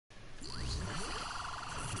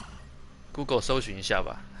Google 搜寻一下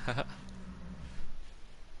吧。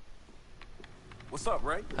What's up,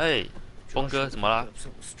 Ray? 嘿，峰哥，怎么啦？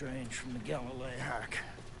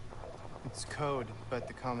 It's code, but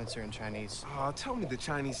the comments are in Chinese. Tell me the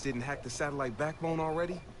Chinese didn't hack the satellite backbone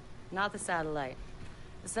already? Not the satellite.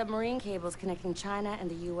 The submarine cables connecting China and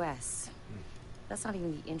the U.S. That's not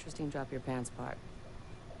even the interesting drop your pants part.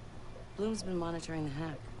 Bloom's been monitoring the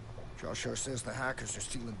hack. Josh says the hackers are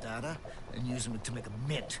stealing data and using it to make a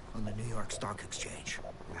mint on the New York Stock Exchange.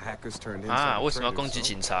 The hackers turned into 啊，为什么要攻击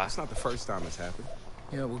警察？ It's not the first time it's happened.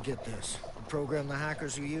 Yeah, we'll get this. The program the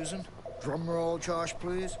hackers are using? Drum roll, Josh,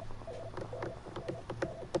 please.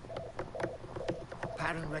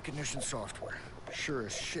 Pattern recognition software. Sure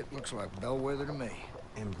as shit looks like Bellwether to me.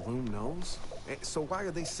 And Bloom knows? So why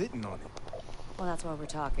are they sitting on it? Well, that's why we're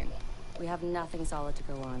talking. We have nothing solid to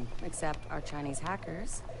go on, except our Chinese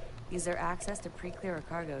hackers use their access to pre-clear a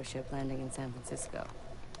cargo ship landing in San Francisco.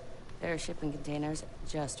 Their shipping containers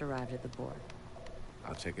just arrived at the port.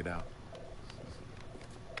 I'll check it out.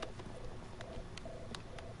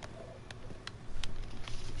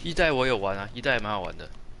 一代我有玩啊，一代蛮好玩的。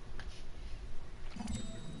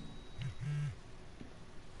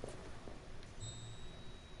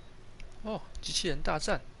哦，机器人大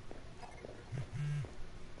战。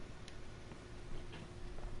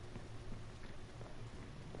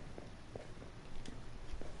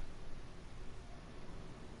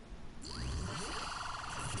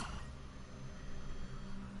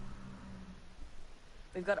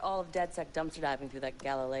We've got all of DedSec dumpster diving through that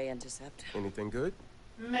Galilei intercept. Anything good?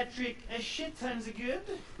 Metric, a shit tons of good.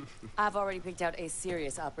 I've already picked out a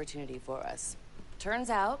serious opportunity for us.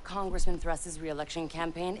 Turns out, Congressman Thrust's re-election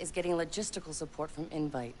campaign is getting logistical support from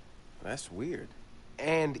Invite. That's weird.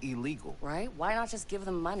 And illegal. Right? Why not just give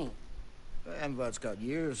them money? Invite's got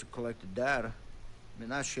years of collected data. I mean,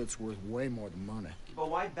 that shit's worth way more than money.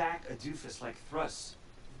 But why back a doofus like Thrust?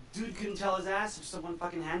 Dude couldn't tell his ass if someone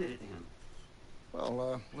fucking handed it to him.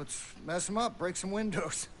 Well, let's mess him up, break some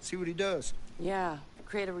windows, see what he does. Yeah,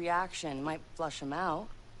 create a reaction, might flush him out.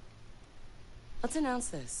 Let's announce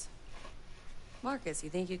this. Marcus, you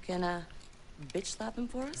think you can, bitch slap him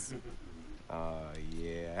for us?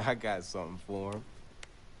 Yeah, I got something for him.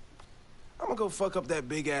 I'm gonna go fuck up that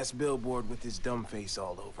big-ass billboard with his dumb face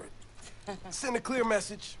all over it. Send a clear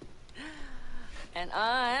message. And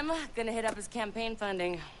I'm gonna hit up his campaign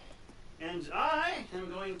funding. And I am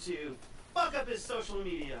going to fuck up his social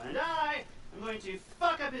media. And I am going to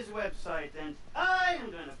fuck up his website. And I am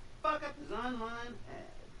going to fuck up his online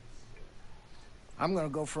ads. I'm gonna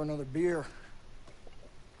go for another beer.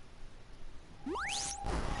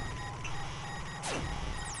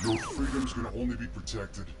 Your freedoms can only be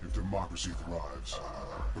protected if democracy thrives.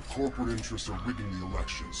 But corporate interests are rigging the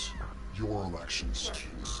elections. Your elections.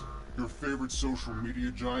 Your favorite social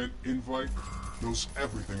media giant, Invite, knows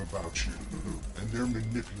everything about you. And they're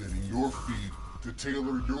manipulating your feed to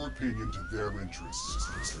tailor your opinion to their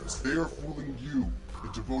interests. They are fooling you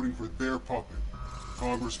into voting for their puppet,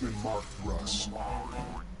 Congressman Mark Thrust.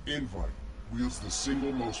 Invite wields the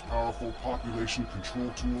single most powerful population control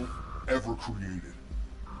tool ever created.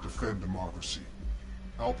 Defend democracy.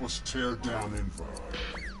 Help us tear down Invite.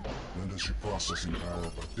 Lend us your processing power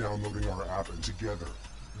by downloading our app, and together,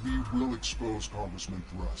 we will expose Congressman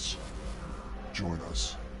Thrust. Join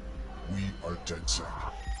us. We are DedSec.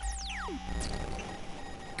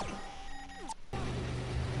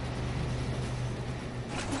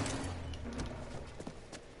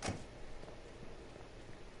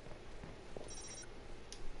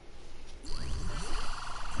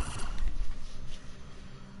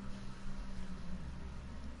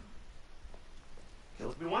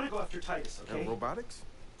 We want to go after Titus, okay? Robotics?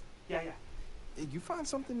 Yeah. You find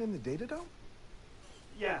something in the data, though?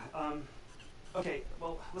 Yeah, okay,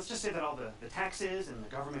 well, let's just say that all the taxes and the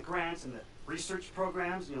government grants and the research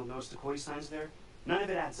programs, you'll notice the koi signs there, none of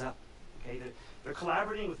it adds up, okay? They're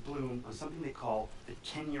collaborating with Bloom on something they call the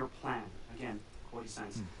 10-year plan. Again, koi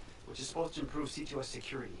signs, which is supposed to improve CTOS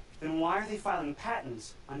security. Then why are they filing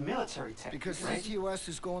patents on military tech? Because CTOS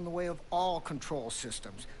is going the way of all control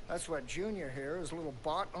systems. That's what Junior here is, a little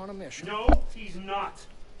bot on a mission. No, he's not.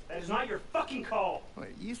 That is not your fucking call. Wait,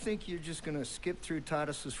 you think you're just gonna skip through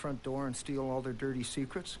Titus's front door and steal all their dirty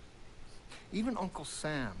secrets? Even Uncle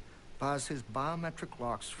Sam buys his biometric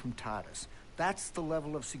locks from Titus. That's the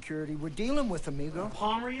level of security we're dealing with, amigo. A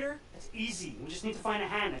palm reader? That's easy. We just need to find a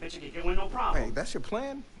hand. I bet you could get one, no problem. Hey, that's your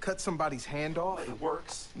plan? Cut somebody's hand off? It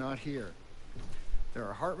works. Not here. There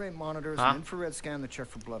are heart rate monitors and infrared scan that check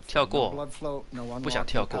for blood flow. 跳过。 No blood flow, no 不想 unlock,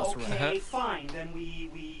 跳 no 过。 pass around. Okay, fine. Then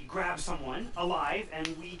we grab someone alive and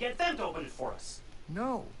we get them to open it for us.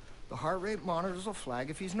 No. The heart rate monitors will flag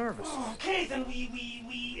if he's nervous. Okay, then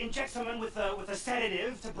we inject someone with a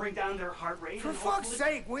sedative to bring down their heart rate. For fuck's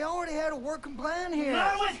sake, we already had a working plan here.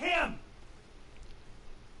 Not with him!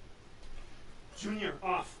 Junior,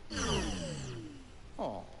 off.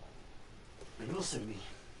 Oh. Now, listen to me.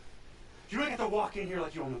 You don't get to walk in here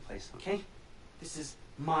like you own the place, okay? This is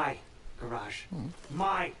my garage.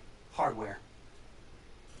 My hardware.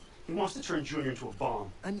 He wants to turn Junior into a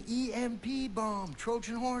bomb. An EMP bomb,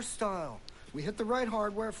 Trojan horse style. We hit the right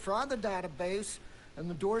hardware, fry the database, and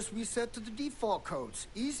the doors reset to the default codes.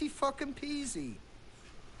 Easy fucking peasy.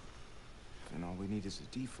 And all we need is the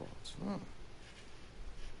defaults.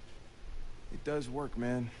 It does work,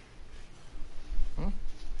 man.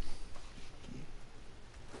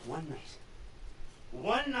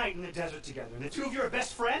 One night in the desert together, and the two of you are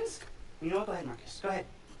best friends? You know what? Go ahead, Marcus. Go ahead.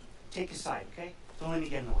 Take his side, okay? Don't let me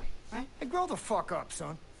get in the way, right? Hey, grow the fuck up,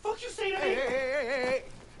 son. Fuck you say to me? Hey.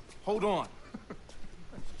 Hold on.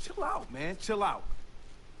 Chill out, man. Chill out.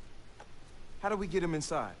 How do we get him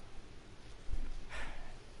inside?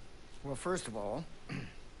 Well, first of all,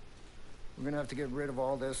 we're gonna have to get rid of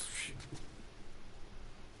all this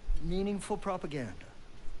meaningful propaganda.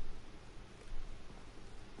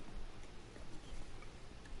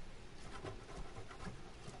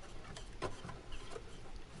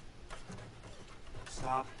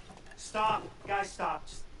 Stop. Stop. Guys, stop.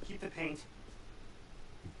 Just keep the paint.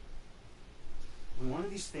 When one of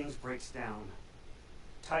these things breaks down,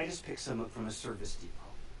 Titus picks them up from a service depot.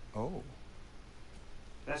 Oh.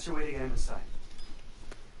 That's your way to get him inside.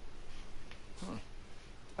 Huh.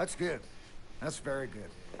 That's good. That's very good.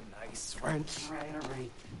 Nice French. All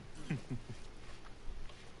right.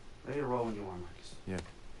 Ready to roll when you are, Marcus. Yeah.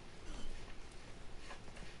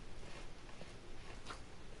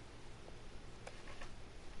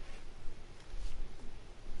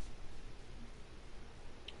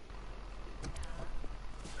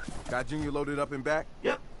 Got Junior loaded up and back?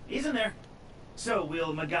 Yep, he's in there. So,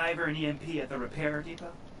 we'll MacGyver an EMP at the repair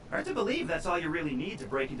depot? Hard to believe that's all you really need to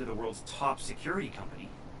break into the world's top security company.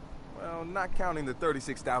 Well, not counting the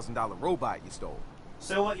 $36,000 robot you stole.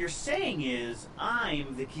 So what you're saying is,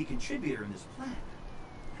 I'm the key contributor in this plan.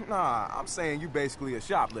 Nah, I'm saying you basically a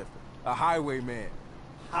shoplifter. A highwayman.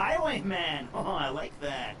 Highwayman? Oh, I like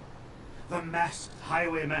that. The masked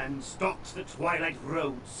highwayman stalks the twilight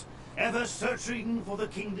roads, ever searching for the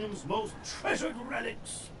kingdom's most treasured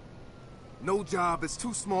relics. No job is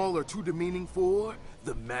too small or too demeaning for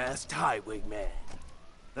the masked highwayman.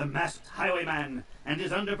 The masked highwayman and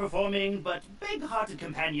his underperforming but big-hearted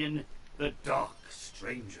companion, the Dark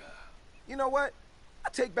Stranger. You know what? I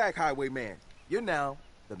take back highwayman. You're now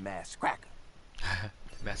the masked cracker.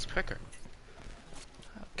 Masked cracker.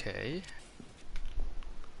 Okay.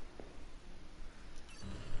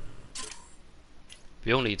 不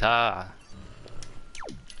用理他啊，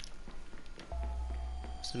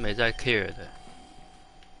是没在 care 的。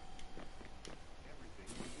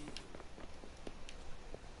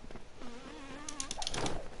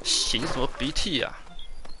擤什么鼻涕啊？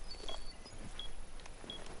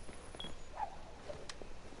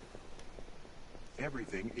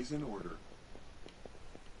 Everything is in order.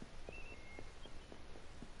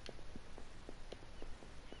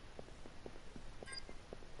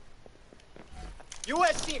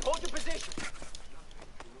 USC, hold your position.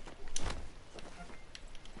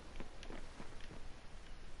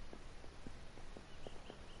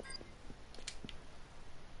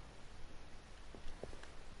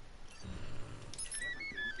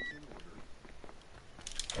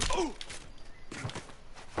 Oh!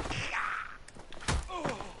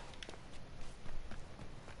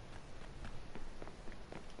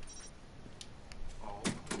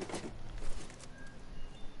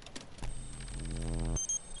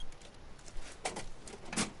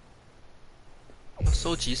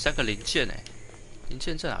 收集3个零件哎，零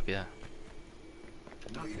件在哪边啊？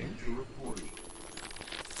 Nothing to report.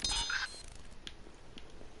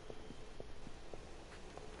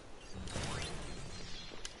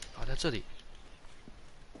 啊，在这里。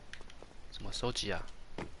怎么收集啊？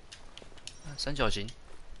三角形。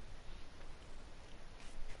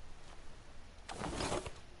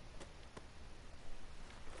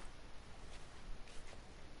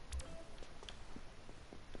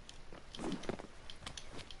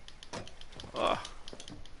啊！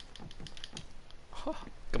哈，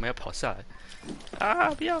干嘛要跑下来？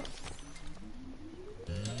啊！不要！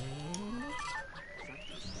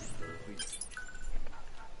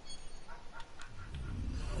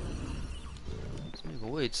这边有个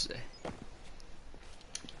位置哎。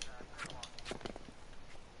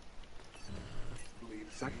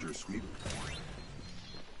 Sector sweep.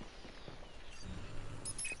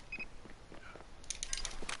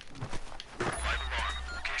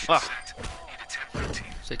 哇！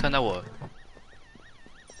谁看到我？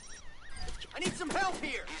 I need some help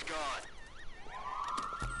here. He's gone.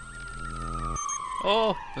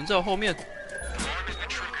 哦，人在我后面。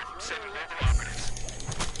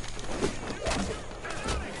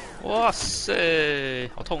哇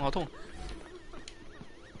塞，好痛，好痛！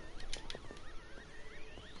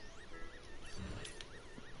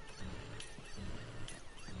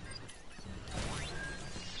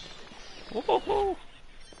哦吼吼，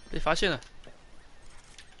被发现了！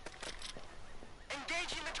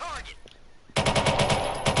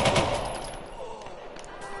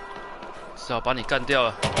 只好把你干掉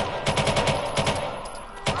了。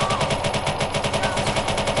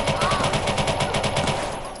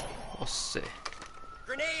哇塞！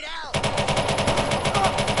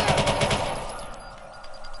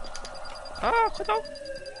啊，快走！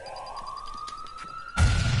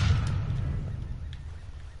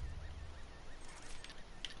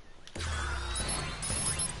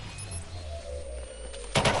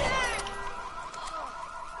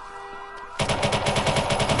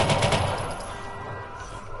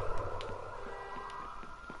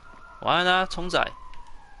晚安啊，虫仔。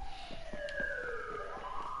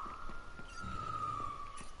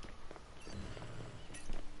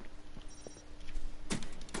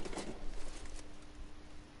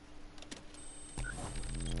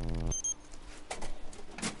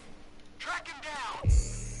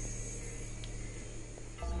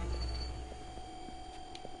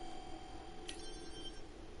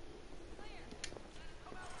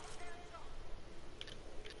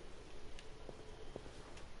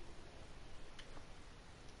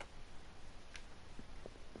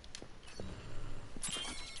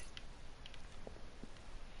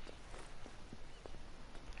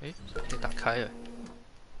哎，可以打开了。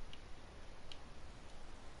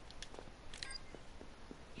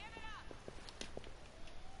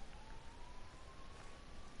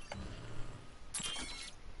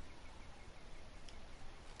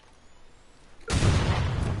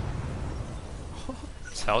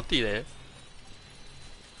踩到地雷。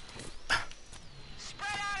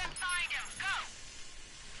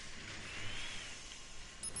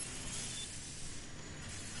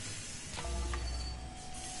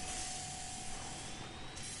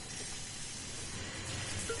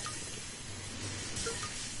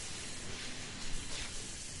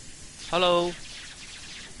 Hello，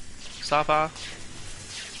 沙发。哇，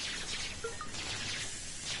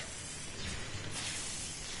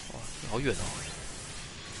好远哦！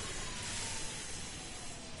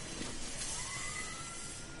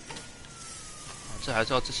这还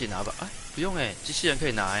是要自己拿吧？哎，不用哎，机器人可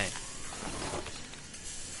以拿哎。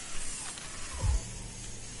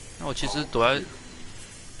那我其实躲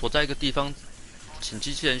在一个地方，请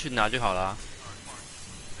机器人去拿就好啦。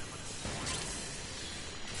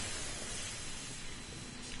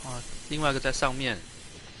 另外一个在上面。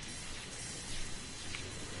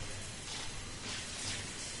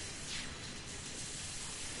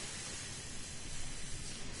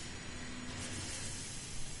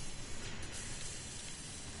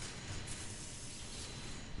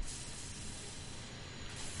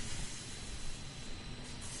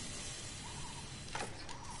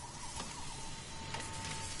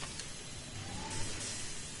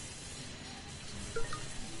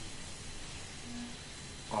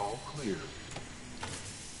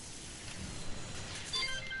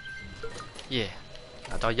耶，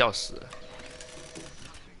拿到钥匙了。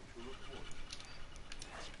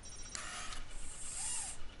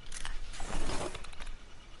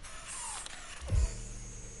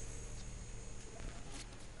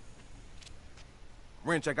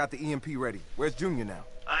Wrench, I got the EMP ready. Where's Junior now?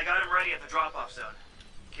 I got him ready at the drop-off zone.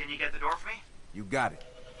 Can you get the door for me? You got it.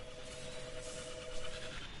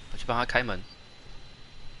 我去帮他开门。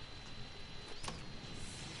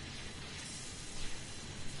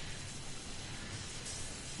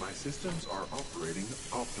 My systems are operating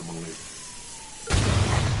optimally.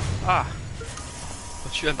 啊！我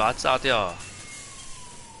居然把它炸掉了。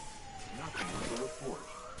 Nothing to report.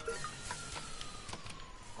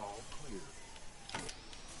 All clear.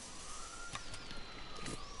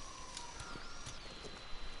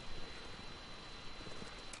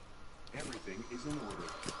 Everything is in order.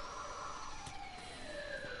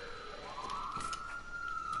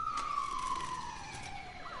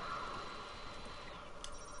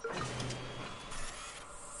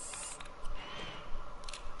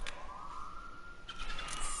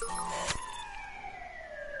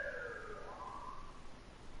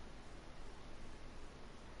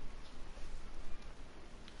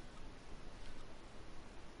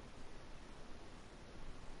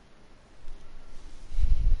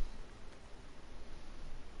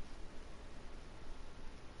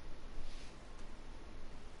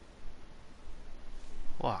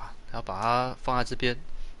 然后把它放在这边。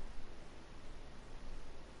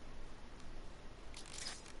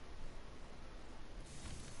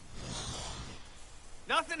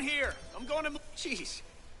 Nothing here. I'm going to. Jeez.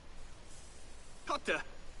 What the?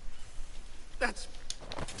 That's.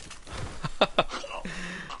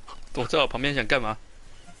 躲在我旁边想干嘛？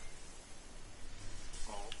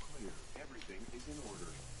 All clear. Everything is in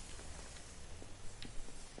order.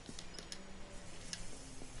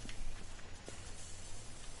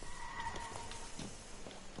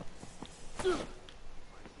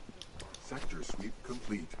 Sector sweep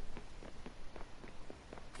complete.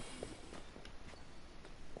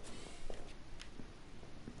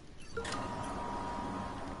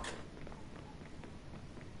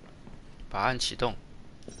 把它按启动，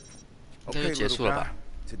应该就 Okay, 结 little 束了 guy. 吧？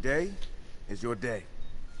 Today is your day.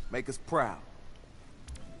 Make us proud.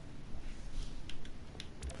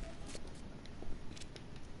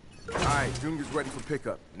 All right, Junior's ready for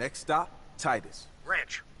pickup. Next stop, Titus.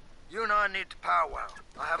 Wrench, you and I need to powwow.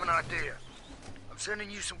 I have an idea. I'm sending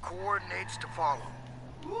you some coordinates to follow.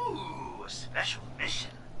 Ooh, a special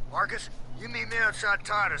mission. Marcus, you meet me outside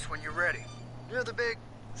Titus when you're ready. Near the big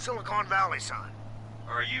Silicon Valley sign.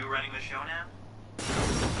 Are you running the show now?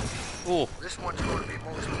 哦， This one's going to be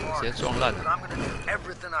mostly 直接 Marcus, 撞烂 but 了。 I'm going to do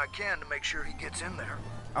everything I can to make sure he gets in there.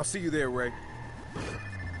 I'll see you there, Ray.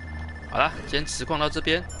 好啦，今天实况到这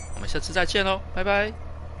边，我们下次再见喽，拜拜。